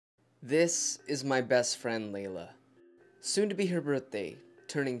This is my best friend Layla. Soon to be her birthday,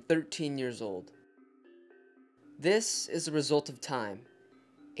 turning 13 years old. This is a result of time,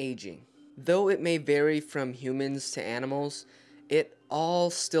 aging. Though it may vary from humans to animals, it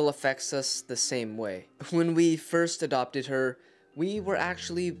all still affects us the same way. When we first adopted her, we were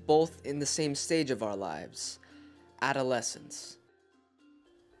actually both in the same stage of our lives, adolescence.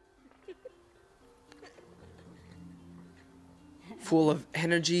 Full of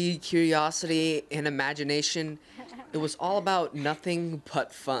energy, curiosity, and imagination, it was all about nothing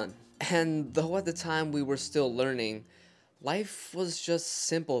but fun. And though at the time we were still learning, life was just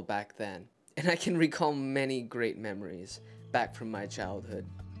simple back then. And I can recall many great memories back from my childhood.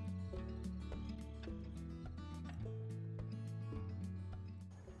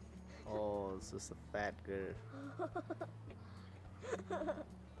 Oh, this is a fat girl.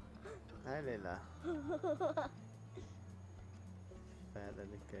 Hi, Layla. Fat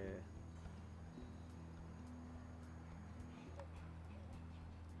little girl.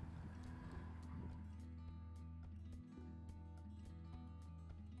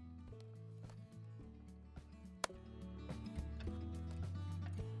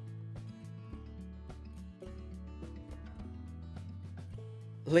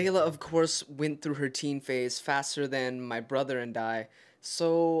 Layla, of course, went through her teen phase faster than my brother and I,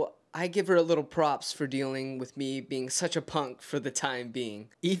 so I give her a little props for dealing with me being such a punk for the time being,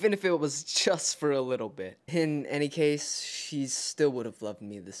 even if it was just for a little bit. In any case, she still would have loved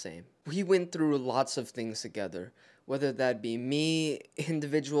me the same. We went through lots of things together, whether that be me,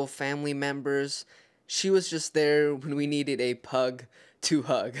 individual family members. She was just there when we needed a pug to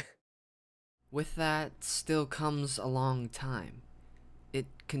hug. With that still comes a long time. It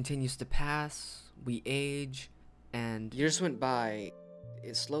continues to pass, we age, and years went by.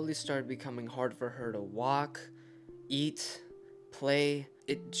 It slowly started becoming hard for her to walk, eat, play.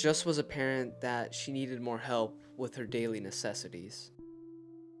 It just was apparent that she needed more help with her daily necessities.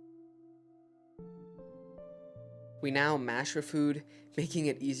 We now mash her food, making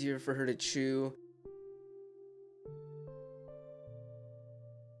it easier for her to chew.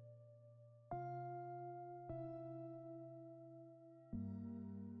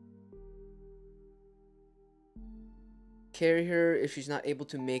 Carry her if she's not able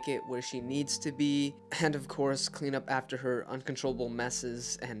to make it where she needs to be, and of course clean up after her uncontrollable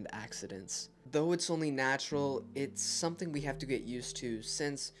messes and accidents. Though it's only natural, it's something we have to get used to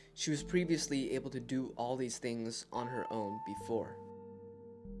since she was previously able to do all these things on her own before.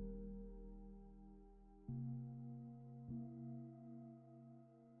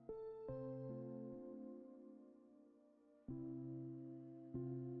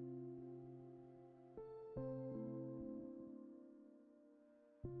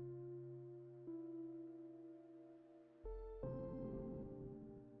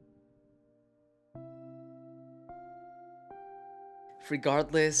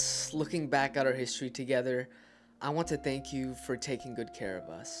 Regardless, looking back at our history together, I want to thank you for taking good care of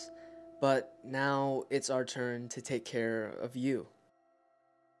us. But now it's our turn to take care of you.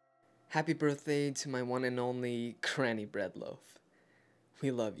 Happy birthday to my one and only Granny Breadloaf.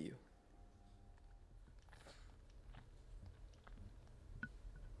 We love you.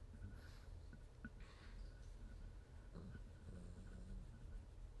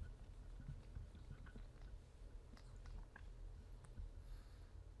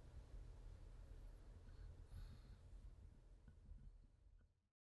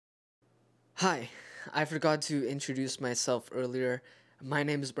 Hi, I forgot to introduce myself earlier. My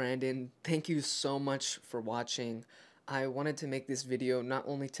name is Brandon. Thank you so much for watching. I wanted to make this video not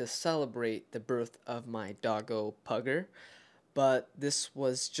only to celebrate the birth of my doggo Pugger, but this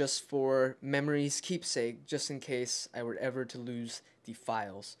was just for memories keepsake, just in case I were ever to lose the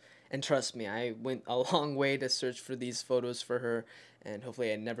files. And trust me, I went a long way to search for these photos for her, and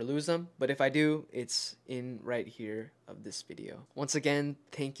hopefully I never lose them. But if I do, it's in right here of this video. Once again,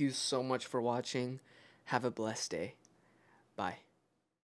 thank you so much for watching. Have a blessed day. Bye.